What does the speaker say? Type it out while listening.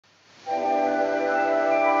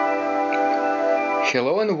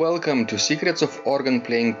Hello and welcome to Secrets of Organ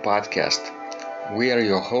Playing podcast. We are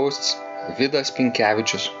your hosts, Vidas and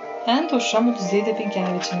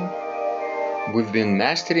Pinkevičienė. We've been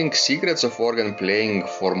mastering secrets of organ playing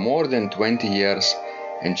for more than 20 years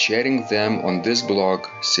and sharing them on this blog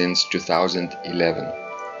since 2011.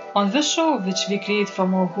 On this show, which we create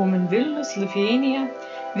from our home in Vilnius, Lithuania,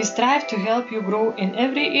 we strive to help you grow in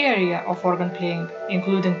every area of organ playing,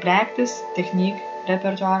 including practice, technique,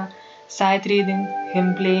 repertoire, sight reading,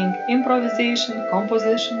 hymn playing, improvisation,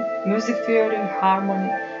 composition, music theory,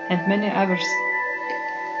 harmony, and many others.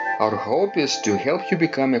 Our hope is to help you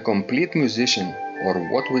become a complete musician, or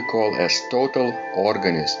what we call as total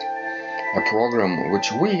organist, a program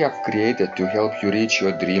which we have created to help you reach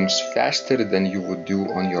your dreams faster than you would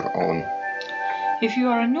do on your own. If you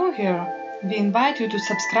are new here, we invite you to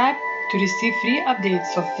subscribe to receive free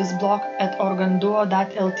updates of this blog at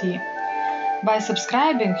organduo.lt. By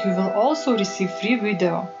subscribing, you will also receive free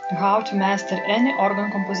video how to master any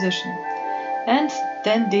organ composition and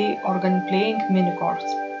 10-day organ playing mini chords.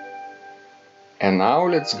 And now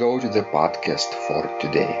let's go to the podcast for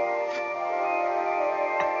today.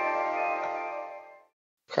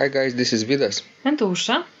 Hi guys, this is Vidas. And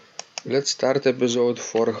Usha. Let's start episode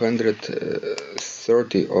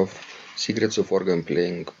 430 of Secrets of Organ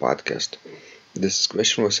Playing podcast. This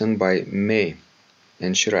question was sent by May,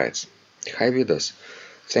 and she writes, Hi Vidas,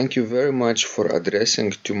 thank you very much for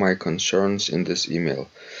addressing to my concerns in this email.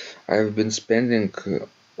 I have been spending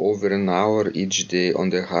over an hour each day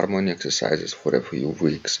on the harmony exercises for a few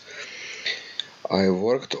weeks. I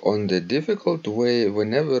worked on the difficult way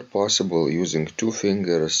whenever possible using 2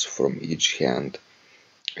 fingers from each hand,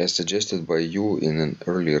 as suggested by you in an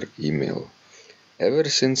earlier email. Ever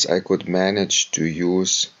since I could manage to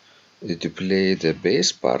play the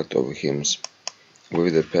bass part of hymns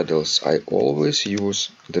with the pedals, I always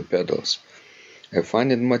use the pedals. I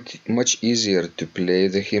find it much easier to play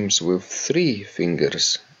the hymns with 3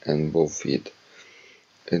 fingers and both feet.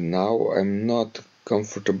 And now I'm not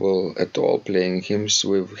comfortable at all playing hymns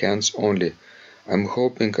with hands only. I'm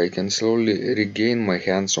hoping I can slowly regain my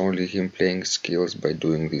hands only hymn playing skills by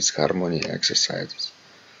doing these harmony exercises.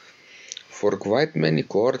 For quite many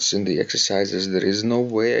chords in the exercises, there is no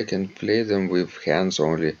way I can play them with hands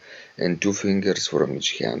only and 2 fingers from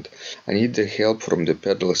each hand. I need the help from the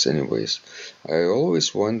pedals anyways. I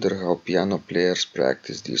always wonder how piano players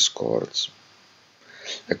practice these chords.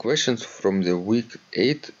 A question from the week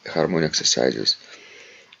 8 harmony exercises.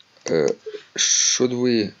 Should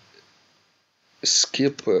we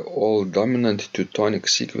skip all dominant to tonic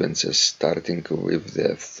sequences starting with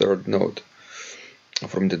the 3rd note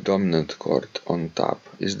from the dominant chord on top?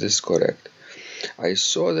 Is this correct? I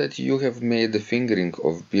saw that you have made the fingering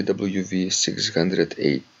of BWV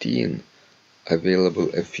 618 available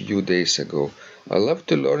a few days ago. I love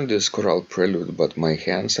to learn this chorale prelude, but my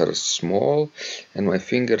hands are small and my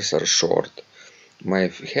fingers are short. My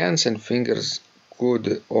hands and fingers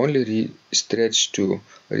could only stretch to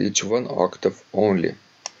reach 1 octave only,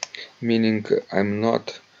 meaning I'm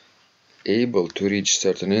not able to reach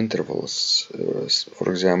certain intervals, for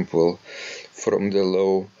example, from the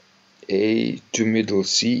low A to middle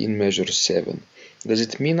C in measure 7. Does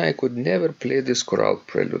it mean I could never play this chorale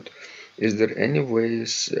prelude? Is there any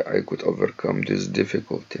ways I could overcome this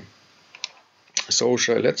difficulty? So,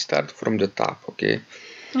 let's start from the top, okay?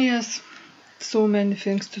 Yes, so many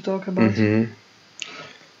things to talk about.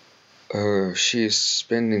 She is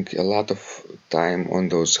spending a lot of time on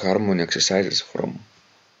those harmony exercises from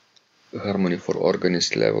Harmony for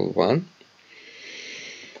Organist level 1.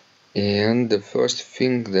 And the first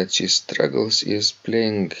thing that she struggles is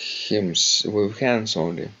playing hymns with hands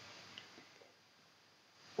only.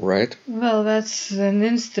 Right? Well, that's an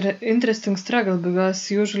interesting struggle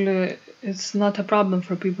because usually it's not a problem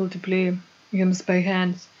for people to play hymns by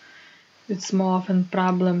hands. It's more often a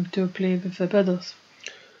problem to play with the pedals.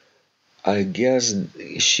 I guess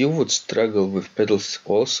she would struggle with pedals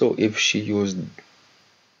also if she used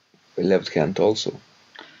left hand also.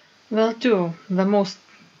 Well, too. The most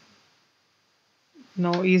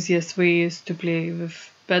easiest way is to play with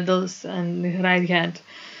pedals and the right hand.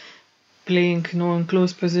 Playing in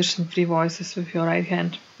close position 3 voices with your right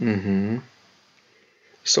hand.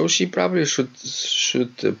 So she probably should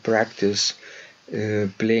practice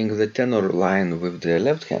playing the tenor line with the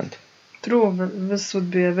left hand. True, this would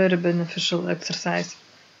be a very beneficial exercise,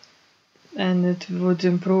 and it would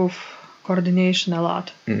improve coordination a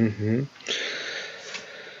lot. And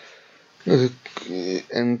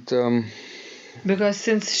because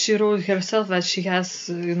since she wrote herself that she has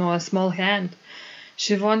a small hand,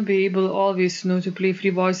 she won't be able always to play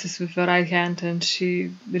 3 voices with the right hand, and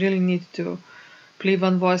she really needs to play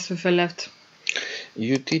one voice with the left.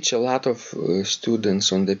 You teach a lot of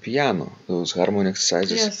students on the piano, those harmony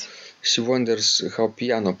exercises. Yes. She wonders how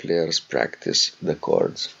piano players practice the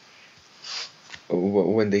chords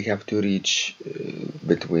when they have to reach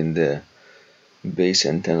between the bass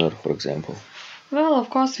and tenor, for example. Well, of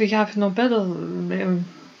course, we have pedal,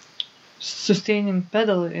 sustaining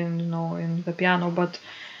pedal in the piano, but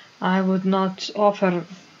I would not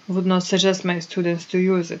suggest my students to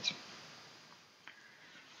use it.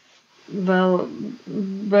 Well,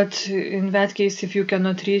 but in that case, if you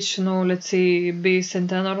cannot reach, let's say bass and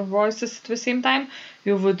tenor voices at the same time,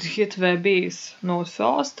 you would hit the bass note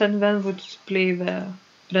first and then would play the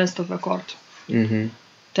rest of the chord. Mm-hmm.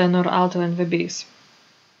 Tenor, alto, and the bass.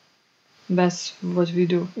 That's what we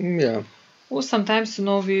do. Yeah. Or sometimes,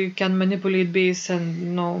 we can manipulate bass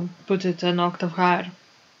and, put it an octave higher.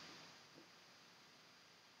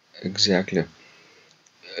 Exactly.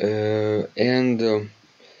 And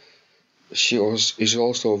she is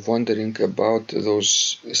also wondering about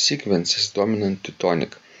those sequences, dominant to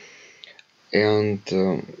tonic. And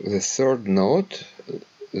the third note,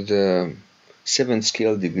 the 7th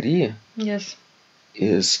scale degree, yes,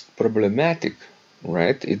 is problematic,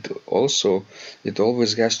 right? It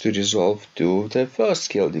always has to resolve to the 1st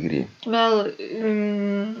scale degree. Well,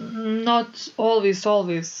 not always.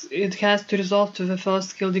 It has to resolve to the 1st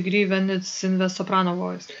scale degree when it's in the soprano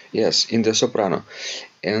voice. Yes, in the soprano.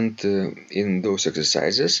 And in those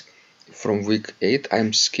exercises, from week 8,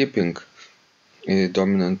 I'm skipping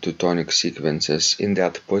dominant to tonic sequences in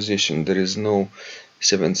that position. There is no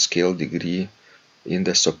 7th scale degree in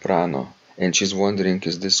the soprano. And she's wondering,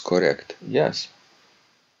 is this correct? Yes.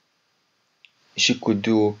 She could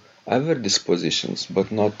do other dispositions,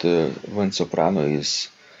 but not when soprano is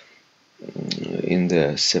in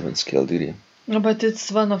the 7th scale degree. No, but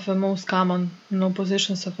it's one of the most common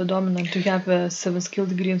positions of the dominant to have a 7th scale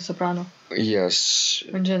degree in soprano. Yes.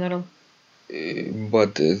 In general.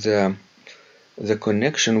 But the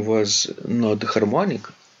connection was not harmonic,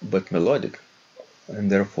 but melodic. And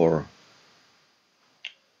therefore,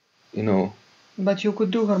 But you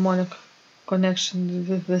could do harmonic connection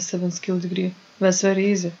with the 7th scale degree. That's very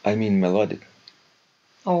easy. I mean melodic.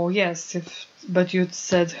 Oh, yes, but you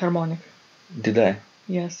said harmonic. Did I?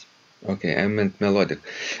 Yes. Okay, I meant melodic.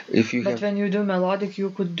 When you do melodic, you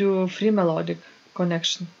could do free melodic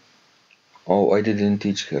connection. Oh, I didn't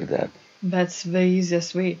teach her that. That's the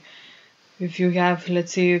easiest way. If you have,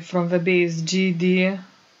 let's say, from the bass G, D,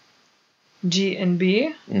 G and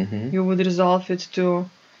B, you would resolve it to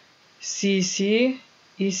C, C,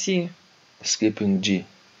 E, C. Skipping G.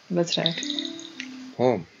 That's right.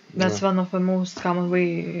 Oh. That's one of the most common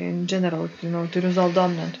way in general, to resolve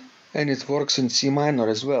dominant. And it works in C minor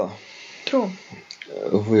as well. True.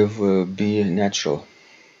 With B natural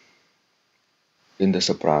in the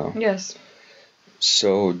soprano. Yes.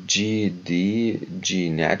 So G, D, G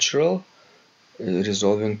natural,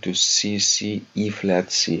 resolving to C, C, E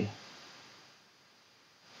flat, C.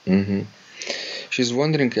 She's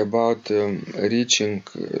wondering about reaching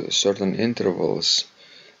certain intervals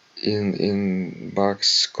in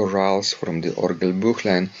Bach's chorales from the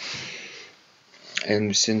Orgelbuchlein,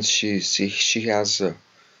 and since she has a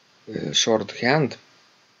short hand,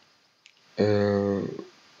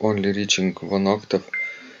 only reaching 1 octave,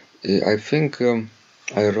 I think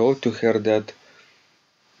I wrote to her that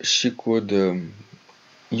she could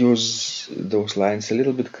use those lines a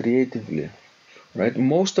little bit creatively, right?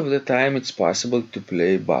 Most of the time it's possible to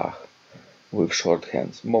play Bach with short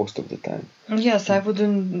hands, most of the time. Yes, I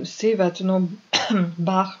wouldn't say that,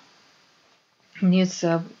 Bach needs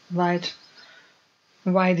a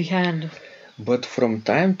wide hand. But from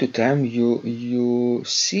time to time you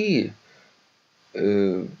see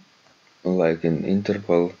like an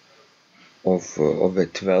interval of a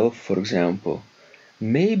 12, for example.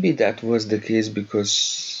 Maybe that was the case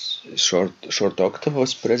because short octave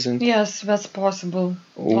was present. Yes, that's possible.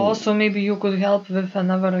 Ooh. Also, maybe you could help with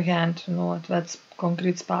another hand, at that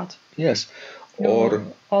concrete spot. Yes.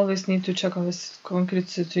 You always need to check on this concrete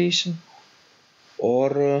situation.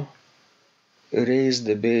 Or raise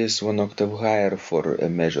the bass 1 octave higher for a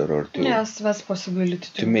measure or two. Yes, that's a possibility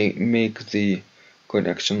too. To make the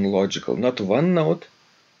connection logical. Not one note,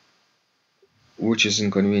 which is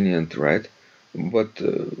inconvenient, right? But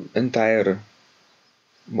entire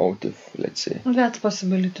motive, let's say. That's a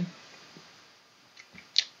possibility.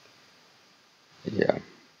 Yeah.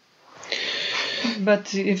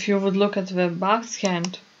 But if you would look at the Bach's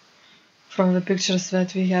hand, from the pictures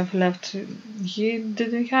that we have left, he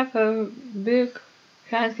didn't have a big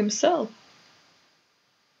hand himself.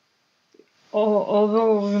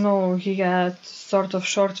 Although, he had sort of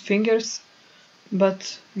short fingers,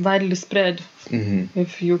 but widely spread, Mm-hmm.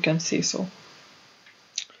 if you can say so.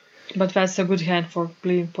 But that's a good hand for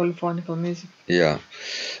playing polyphonical music. Yeah,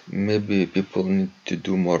 maybe people need to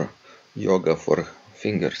do more yoga for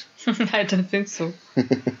fingers. I don't think so.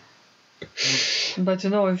 But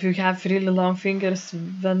if you have really long fingers,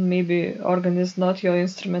 then maybe organ is not your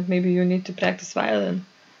instrument. Maybe you need to practice violin.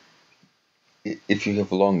 If you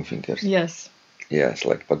have long fingers. Yes, Yes,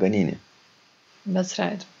 like Paganini. that's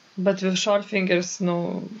right. But with short fingers,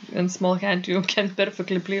 and small hand, you can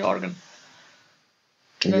perfectly play organ.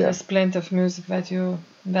 There Yeah, is plenty of music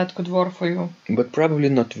that could work for you. but probably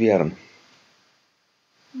not Vern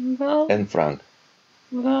Well, and Frank.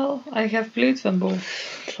 I have played them both,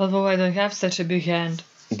 although I don't have such a big hand.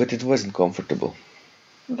 But it wasn't comfortable.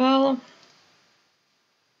 Well,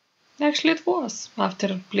 actually it was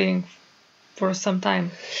after playing for some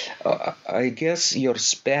time. I guess your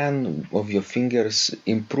span of your fingers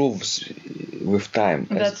improves with time.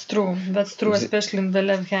 That's true, especially in the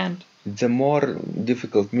left hand. The more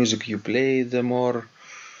difficult music you play, the more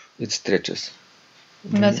it stretches.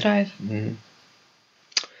 That's right. Mhm.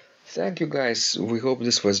 Thank you guys. We hope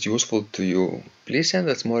this was useful to you. Please send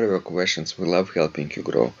us more of your questions. We love helping you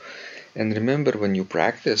grow. And remember, when you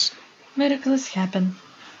practice, Miracles happen.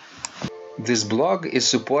 this blog is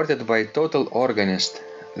supported by Total Organist,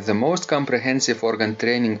 the most comprehensive organ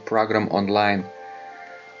training program online,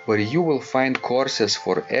 where you will find courses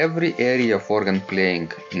for every area of organ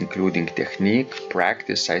playing, including technique,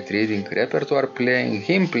 practice, sight reading, repertoire playing,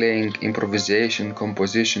 hymn playing, improvisation,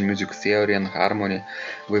 composition, music theory and harmony,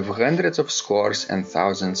 with hundreds of scores and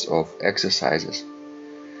thousands of exercises.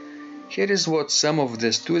 Here is what some of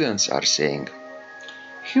the students are saying.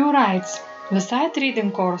 Hugh writes, the sight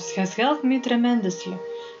reading course has helped me tremendously.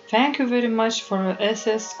 Thank you very much for your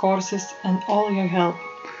essays, courses, and all your help.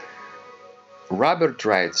 Robert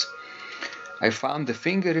writes, I found the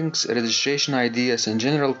fingerings, registration ideas and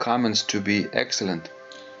general comments to be excellent.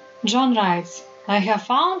 John writes, I have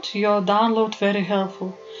found your download very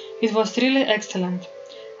helpful. It was really excellent.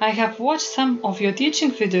 I have watched some of your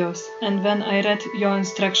teaching videos, and when I read your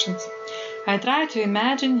instructions, I tried to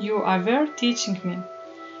imagine you are there teaching me.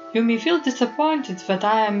 You may feel disappointed that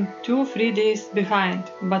I am 2-3 days behind,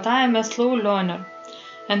 but I am a slow learner,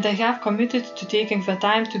 and I have committed to taking the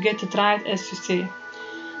time to get it right, as you say.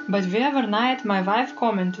 But the other night my wife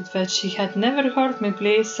commented that she had never heard me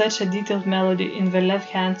play such a detailed melody in the left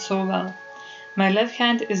hand so well. My left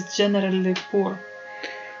hand is generally poor.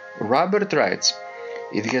 Robert writes,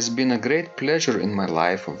 it has been a great pleasure in my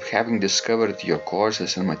life of having discovered your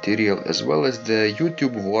courses and material as well as the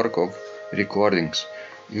YouTube work of recordings.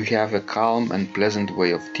 You have a calm and pleasant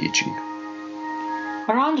way of teaching.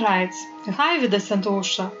 Ron writes, Hi Vidas and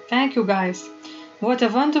Osha, thank you guys. What a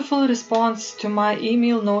wonderful response to my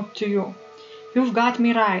email note to you. You've got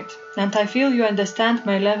me right, and I feel you understand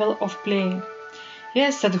my level of playing.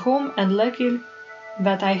 Yes, at home and lucky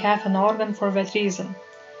that I have an organ for that reason.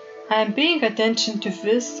 I am paying attention to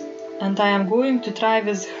this, and I am going to try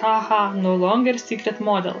this haha no longer secret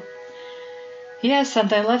model. Yes,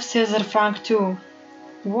 and I love Cesar Frank too.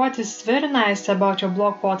 What is very nice about your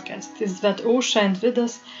blog podcast is that Osha and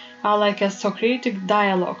Vidas are like a Socratic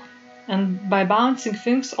dialogue, and by bouncing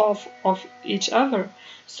things off of each other,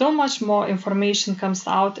 so much more information comes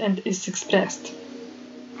out and is expressed.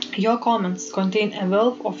 Your comments contain a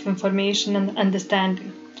wealth of information and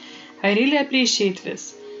understanding. I really appreciate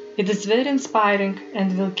this. It is very inspiring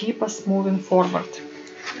and will keep us moving forward.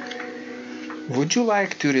 Would you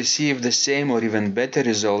like to receive the same or even better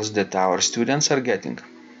results that our students are getting?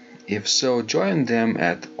 If so, join them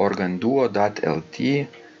at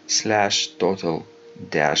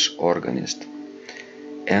organduo.lt/total-organist.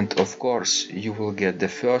 And of course, you will get the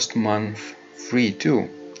first month free too.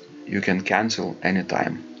 You can cancel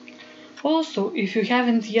anytime. Also, if you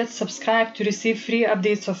haven't yet subscribed to receive free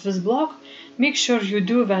updates of this blog, make sure you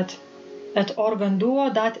do that at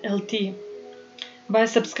organduo.lt. By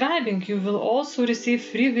subscribing, you will also receive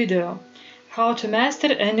free video, how to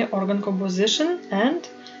master any organ composition and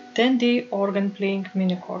 10-day organ playing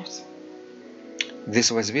mini course.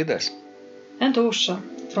 This was Vidas. And Osha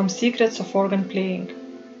from Secrets of Organ Playing.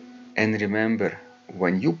 And remember,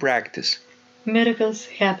 when you practice, miracles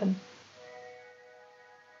happen.